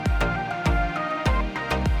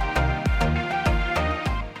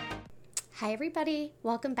Hi, everybody.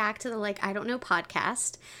 Welcome back to the I Don't Know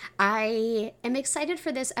podcast. I am excited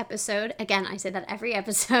for this episode. Again, I say that every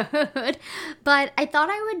episode, but I thought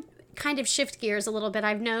I would kind of shift gears a little bit.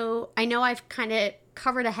 I know I've kind of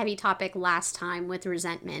covered a heavy topic last time with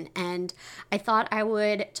resentment, and I thought I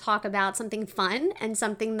would talk about something fun and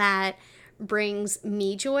something that brings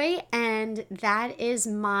me joy, and that is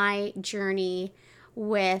my journey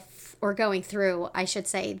with, or going through, I should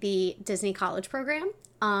say, the Disney College Program.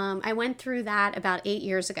 I went through that about 8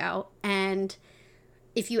 years ago, and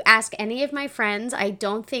if you ask any of my friends, I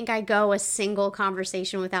don't think I go a single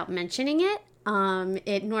conversation without mentioning it.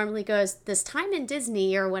 It normally goes this time in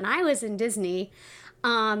Disney or when I was in Disney,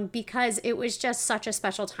 because it was just such a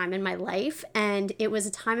special time in my life, and it was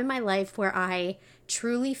a time in my life where I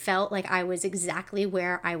truly felt like I was exactly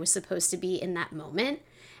where I was supposed to be in that moment.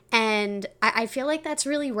 And I feel like that's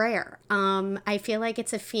really rare. I feel like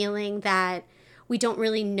it's a feeling that we don't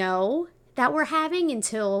really know that we're having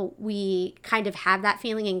until we kind of have that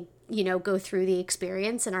feeling and, go through the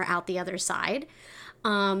experience and are out the other side.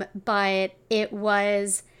 But it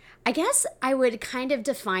was, I guess I would kind of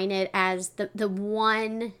define it as the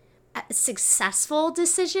one successful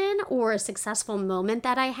decision or a successful moment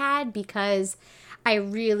that I had, because I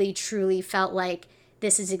really, truly felt like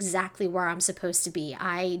this is exactly where I'm supposed to be.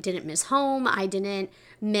 I didn't miss home. I didn't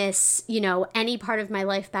miss, any part of my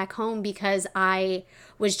life back home, because I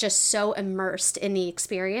was just so immersed in the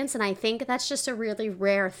experience. And I think that's just a really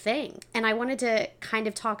rare thing. And I wanted to kind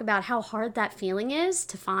of talk about how hard that feeling is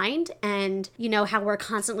to find, and, how we're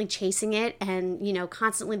constantly chasing it and,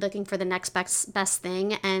 constantly looking for the next best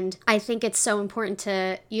thing. And I think it's so important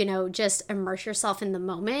to, just immerse yourself in the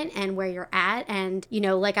moment and where you're at. And,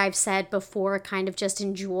 like I've said before, kind of just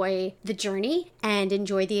enjoy the journey and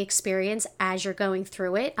enjoy the experience as you're going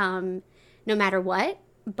through it, no matter what.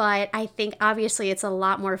 But I think obviously it's a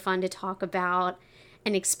lot more fun to talk about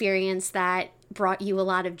an experience that brought you a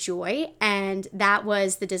lot of joy, and that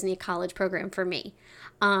was the Disney College Program for me.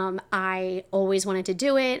 I always wanted to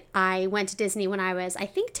do it. I went to Disney when I was, I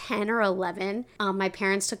think, 10 or 11. My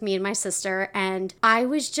parents took me and my sister, and I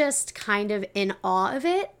was just kind of in awe of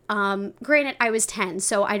it. Granted, I was 10,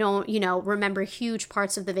 so I don't, remember huge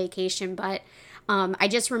parts of the vacation, but I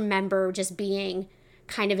just remember just being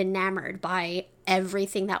kind of enamored by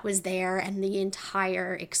everything that was there and the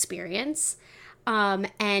entire experience.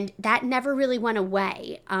 And that never really went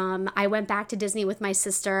away. I went back to Disney with my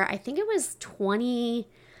sister. I think it was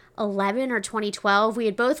 2011 or 2012. We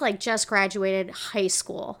had both just graduated high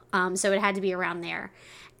school. So it had to be around there.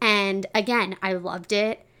 And again, I loved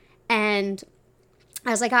it. And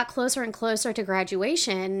as I got closer and closer to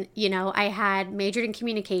graduation, I had majored in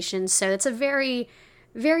communications. So it's a very,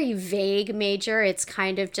 very vague major. It's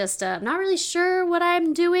kind of just, I'm not really sure what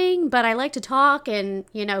I'm doing, but I like to talk, and,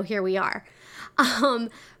 here we are.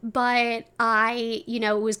 But I,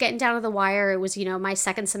 was getting down to the wire. It was, my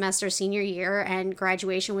second semester senior year, and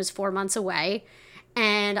graduation was 4 months away.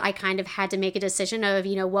 And I kind of had to make a decision of,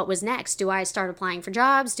 what was next? Do I start applying for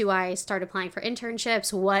jobs? Do I start applying for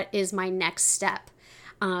internships? What is my next step,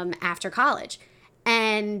 after college?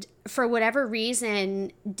 And for whatever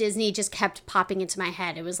reason, Disney just kept popping into my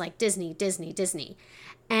head. It was like Disney, Disney, Disney.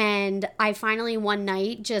 And I finally one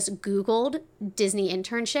night just Googled Disney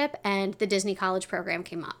internship, and the Disney College Program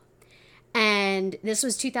came up. And this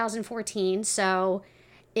was 2014, so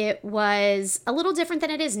it was a little different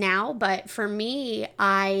than it is now. But for me,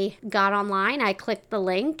 I got online, I clicked the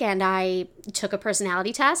link, and I took a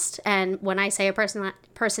personality test. And when I say a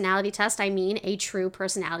personality test, I mean a true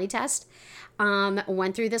personality test.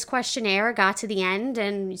 Went through this questionnaire, got to the end,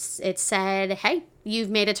 and it said, hey,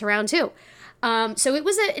 you've made it to round 2. So it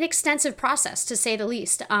was an extensive process, to say the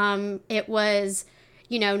least. It was,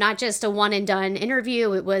 not just a one and done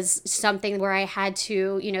interview. It was something where I had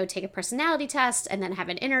to, take a personality test and then have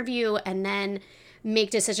an interview and then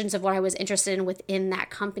make decisions of what I was interested in within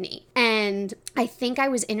that company. And I think I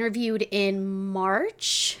was interviewed in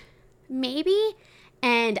March, maybe.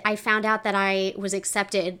 And I found out that I was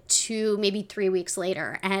accepted 2, maybe 3 weeks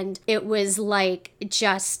later. And it was like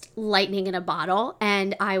just lightning in a bottle.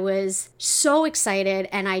 And I was so excited.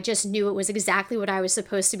 And I just knew it was exactly what I was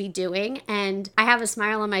supposed to be doing. And I have a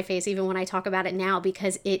smile on my face even when I talk about it now,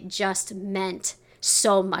 because it just meant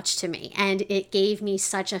so much to me. And it gave me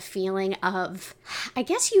such a feeling of, I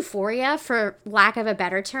guess, euphoria, for lack of a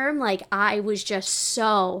better term. Like, I was just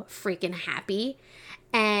so freaking happy.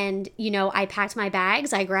 And, I packed my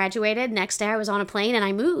bags, I graduated. Next day I was on a plane and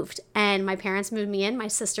I moved. And my parents moved me in, my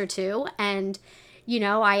sister too. And,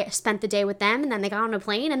 I spent the day with them, and then they got on a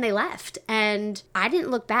plane and they left. And I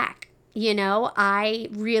didn't look back. You know, I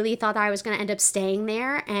really thought that I was going to end up staying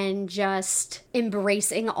there and just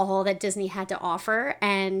embracing all that Disney had to offer.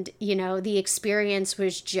 And, you know, the experience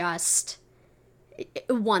was just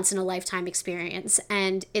a once in a lifetime experience.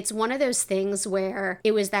 And it's one of those things where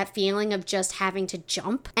it was that feeling of just having to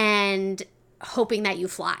jump and hoping that you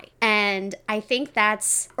fly. And I think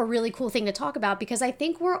that's a really cool thing to talk about, because I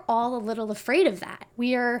think we're all a little afraid of that.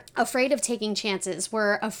 We are afraid of taking chances.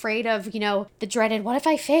 We're afraid of, you know, the dreaded, what if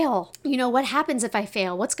I fail? You know, what happens if I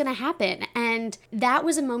fail? What's going to happen? And that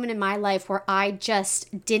was a moment in my life where I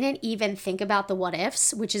just didn't even think about the what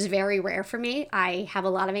ifs, which is very rare for me. I have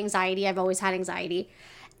a lot of anxiety. I've always had anxiety.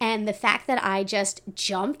 And the fact that I just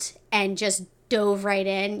jumped and just dove right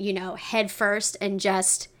in, you know, head first and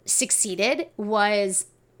just succeeded was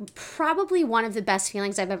probably one of the best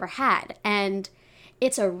feelings I've ever had. And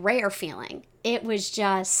it's a rare feeling. It was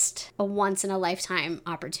just a once in a lifetime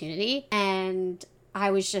opportunity. And I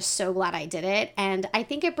was just so glad I did it. And I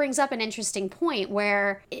think it brings up an interesting point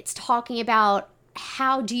where it's talking about,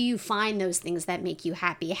 how do you find those things that make you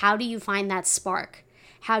happy? How do you find that spark?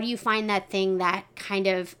 How do you find that thing that kind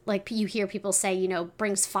of, like you hear people say, you know,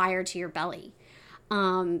 brings fire to your belly?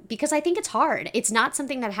 Because I think it's hard. It's not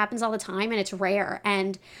something that happens all the time, and it's rare.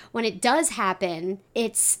 And when it does happen,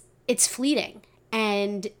 it's fleeting,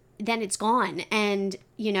 and then it's gone. And,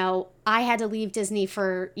 you know, I had to leave Disney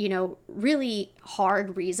for, you know, really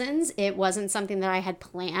hard reasons. It wasn't something that I had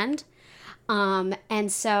planned. And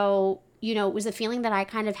so, you know, it was a feeling that I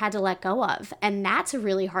kind of had to let go of. And that's a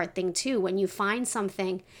really hard thing too, when you find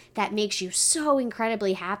something that makes you so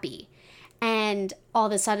incredibly happy, and all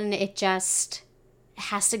of a sudden it just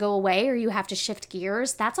has to go away, or you have to shift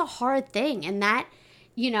gears. That's a hard thing. And that,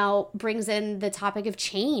 you know, brings in the topic of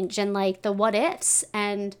change and like the what ifs.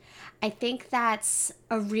 And I think that's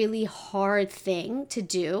a really hard thing to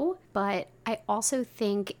do. But I also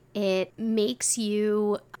think it makes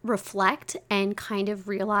you reflect and kind of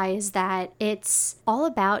realize that it's all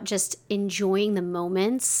about just enjoying the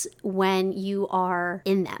moments when you are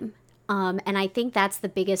in them. And I think that's the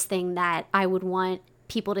biggest thing that I would want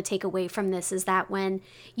people to take away from this, is that when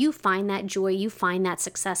you find that joy, you find that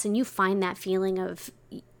success, and you find that feeling of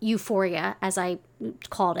euphoria, as I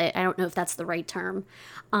called it. I don't know if that's the right term.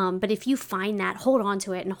 But if you find that, hold on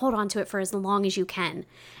to it, and hold on to it for as long as you can.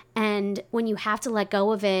 And when you have to let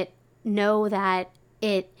go of it, know that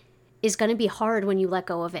it is going to be hard when you let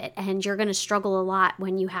go of it, and you're going to struggle a lot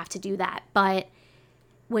when you have to do that. But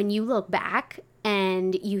when you look back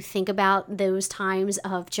and you think about those times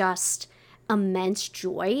of just immense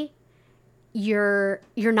joy, you're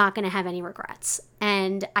not going to have any regrets.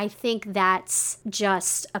 And I think that's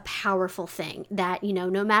just a powerful thing, that, you know,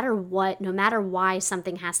 no matter what, no matter why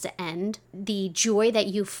something has to end, the joy that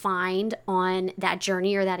you find on that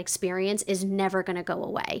journey or that experience is never going to go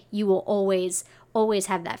away. You will always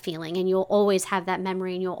have that feeling, and you'll always have that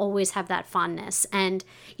memory, and you'll always have that fondness. And,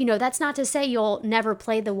 you know, that's not to say you'll never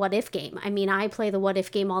play the what if game. I mean, I play the what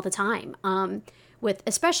if game all the time.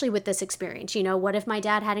 Especially with this experience, you know, what if my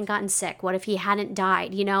dad hadn't gotten sick? What if he hadn't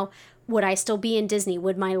died? You know, would I still be in Disney?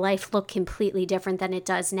 Would my life look completely different than it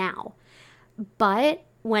does now? But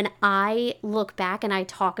when I look back and I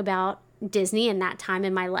talk about Disney and that time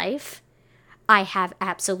in my life, I have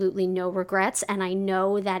absolutely no regrets. And I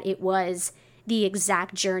know that it was the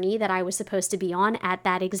exact journey that I was supposed to be on at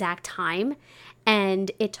that exact time.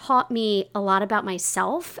 And it taught me a lot about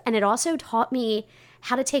myself. And it also taught me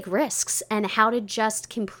how to take risks and how to just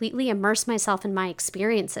completely immerse myself in my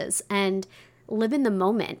experiences and live in the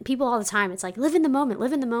moment. People all the time, it's like, live in the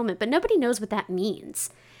moment, but nobody knows what that means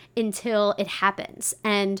until it happens.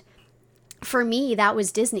 And for me, that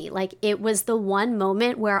was Disney. Like, it was the one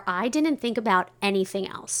moment where I didn't think about anything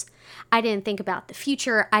else. I didn't think about the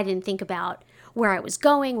future. I didn't think about where I was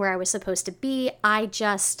going, where I was supposed to be. I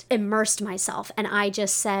just immersed myself, and I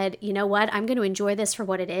just said, you know what, I'm going to enjoy this for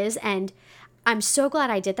what it is. And I'm so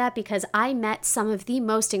glad I did that, because I met some of the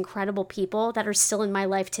most incredible people that are still in my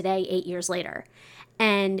life today, 8 years later.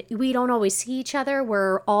 And we don't always see each other.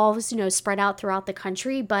 We're all, you know, spread out throughout the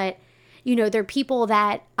country, but, you know, they're people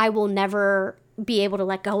that I will never be able to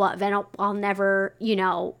let go of, and I'll never, you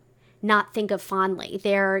know, not think of fondly.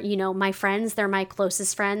 They're, you know, my friends, they're my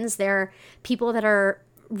closest friends. They're people that are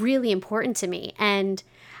really important to me. And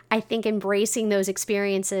I think embracing those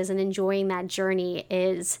experiences and enjoying that journey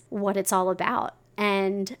is what it's all about.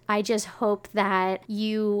 And I just hope that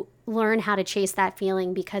you learn how to chase that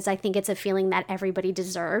feeling, because I think it's a feeling that everybody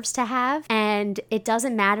deserves to have. And it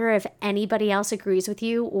doesn't matter if anybody else agrees with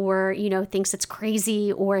you, or, you know, thinks it's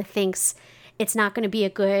crazy, or thinks it's not going to be a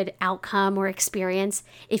good outcome or experience.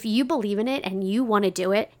 If you believe in it and you want to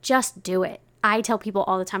do it, just do it. I tell people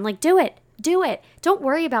all the time, like, do it. Do it. Don't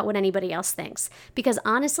worry about what anybody else thinks, because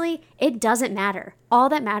honestly, it doesn't matter. All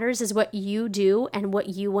that matters is what you do and what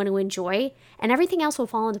you want to enjoy, and everything else will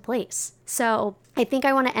fall into place. So I think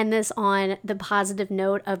I want to end this on the positive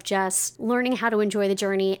note of just learning how to enjoy the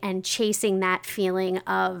journey and chasing that feeling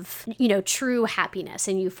of, true happiness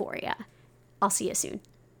and euphoria. I'll see you soon.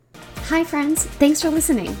 Hi, friends. Thanks for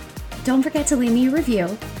listening. Don't forget to leave me a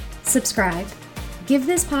review, subscribe, give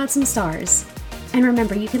this pod some stars. And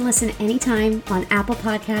remember, you can listen anytime on Apple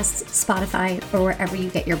Podcasts, Spotify, or wherever you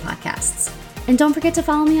get your podcasts. And don't forget to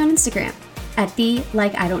follow me on Instagram at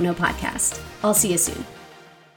 @TheLikeIDon'tKnow podcast. I'll see you soon.